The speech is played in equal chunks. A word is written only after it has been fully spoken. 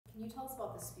tell us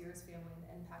about the Spears family and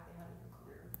the impact they had on your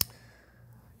career?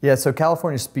 Yeah, so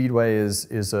California Speedway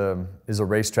is a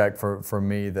racetrack for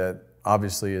me that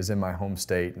obviously is in my home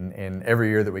state, and every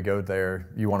year that we go there,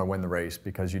 you want to win the race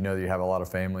because you know that you have a lot of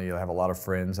family, you have a lot of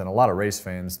friends, and a lot of race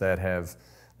fans that have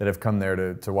come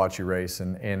there to watch you race.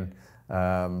 And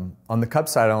on the Cup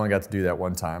side, I only got to do that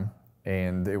one time,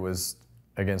 and it was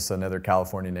against another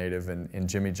California native in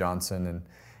Jimmy Johnson,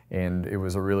 and it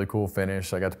was a really cool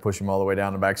finish. I got to push him all the way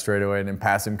down the back straightaway and then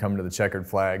pass him coming to the checkered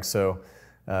flag. So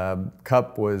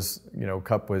Cup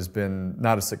has been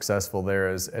not as successful there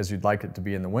as you'd like it to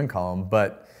be in the win column.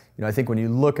 But I think when you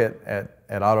look at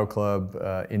Auto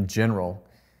Club in general,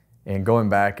 and going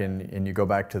back and you go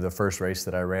back to the first race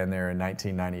that I ran there in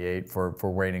 1998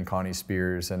 for Wayne and Connie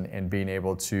Spears, and being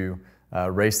able to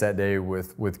race that day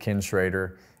with Ken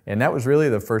Schrader, and that was really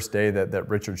the first day that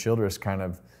Richard Childress kind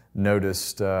of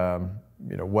noticed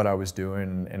what I was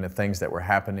doing and the things that were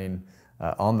happening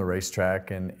on the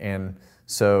racetrack, and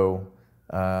so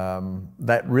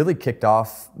that really kicked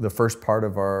off the first part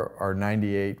of our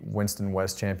 98 Winston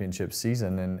West Championship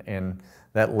season, and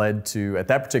that led to, at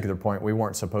that particular point, we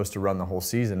weren't supposed to run the whole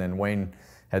season, and Wayne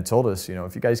had told us,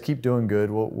 if you guys keep doing good,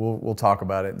 we'll talk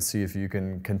about it and see if you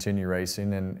can continue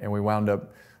racing, and we wound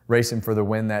up racing for the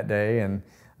win that day, and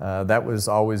that was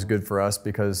always good for us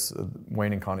because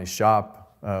Wayne and Connie's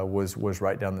shop was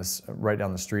right down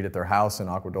the street at their house in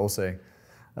Agua Dulce, in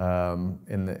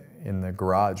the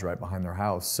garage right behind their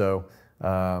house. So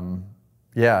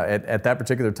yeah, at that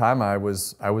particular time, I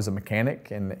was a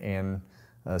mechanic and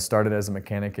started as a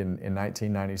mechanic in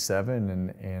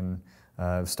 1997,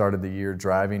 and started the year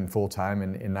driving full time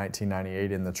in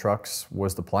 1998 in the trucks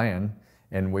was the plan.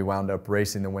 And we wound up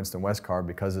racing the Winston West car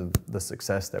because of the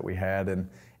success that we had,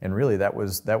 and really that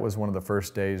was one of the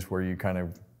first days where you kind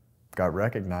of got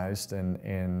recognized,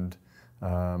 and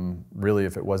really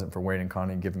if it wasn't for Wayne and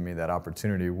Connie giving me that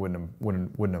opportunity,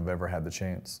 wouldn't have ever had the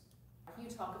chance. Can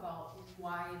you talk about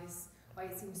why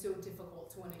it seems so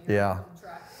difficult to win at your home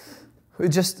track? It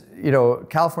just,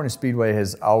 California Speedway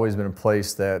has always been a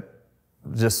place that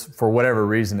just for whatever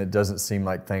reason it doesn't seem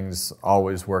like things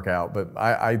always work out, but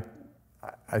I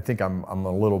think I'm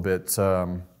a little bit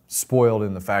spoiled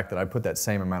in the fact that I put that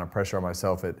same amount of pressure on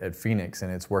myself at Phoenix,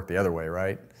 and it's worked the other way,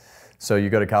 right? So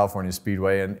you go to California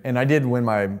Speedway, and I did win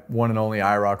my one and only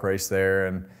IROC race there,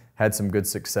 and had some good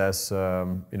success,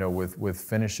 with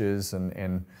finishes,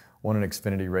 and won an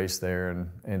Xfinity race there,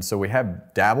 and so we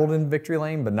have dabbled in victory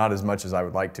lane, but not as much as I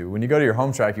would like to. When you go to your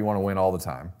home track, you want to win all the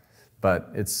time, but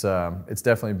it's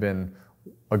definitely been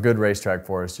a good racetrack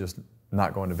for us, just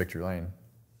not going to victory lane.